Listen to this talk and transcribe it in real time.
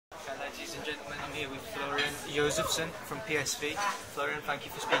Jozefzoon from PSV. Florian, thank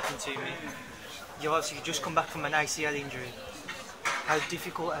you for speaking to me. You've obviously just come back from an ACL injury. How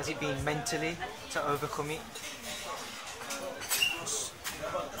difficult has it been mentally to overcome it?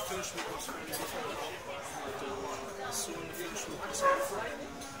 The first week was very difficult. As soon as the first week was over,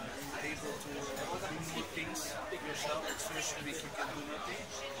 able to do more things yourself. The first week you can do nothing.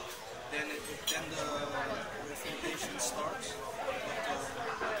 Then the foundation starts.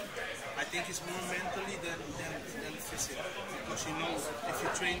 I think it's more mentally than physical, because you know if you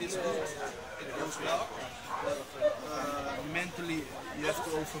train this good, it goes well. But mentally, you have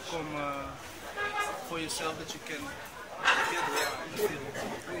to overcome for yourself that you can get there in the field.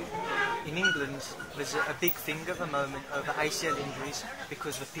 In England, there's a big thing at the moment over ACL injuries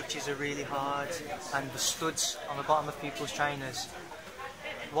because the pitches are really hard and the studs on the bottom of people's trainers.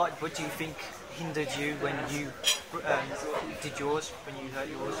 What do you think hindered you when you did yours, when you hurt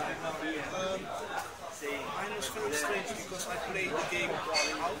yours? Mine was very strange because I played the game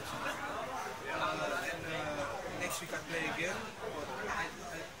out, and next week I play again, but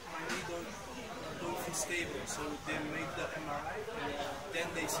my knee don't feel stable, so they made the MRI, and then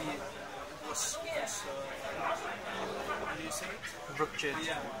they see it was how do you say it? Ruptured.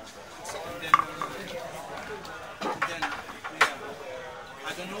 Yeah, and then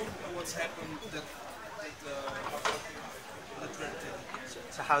I don't know what's happened that hurt it.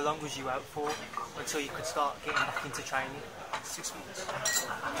 So how long was you out for until you could start getting back into training? 6 months.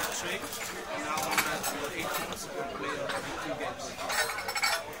 I'm not trained, and now I'm at 8 months to play 2 games.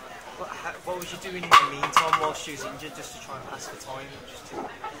 What was you doing in the meantime whilst you was injured, just to try and pass the time? Just to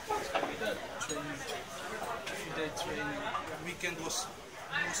training, everyday training. Weekend was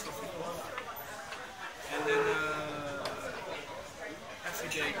most of it off, and then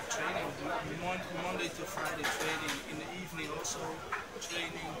everyday training. Monday to Friday training. In the evening also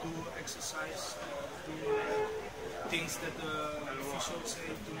training, do exercise, do things that the physio say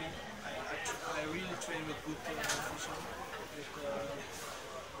to me. I really train with good physio. With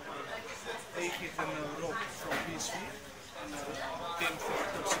Egit and Rob from PSV, and came for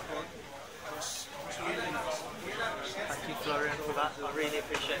top support. It was really nice. Thank you, Florian, for that. I really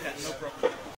appreciate it. No problem.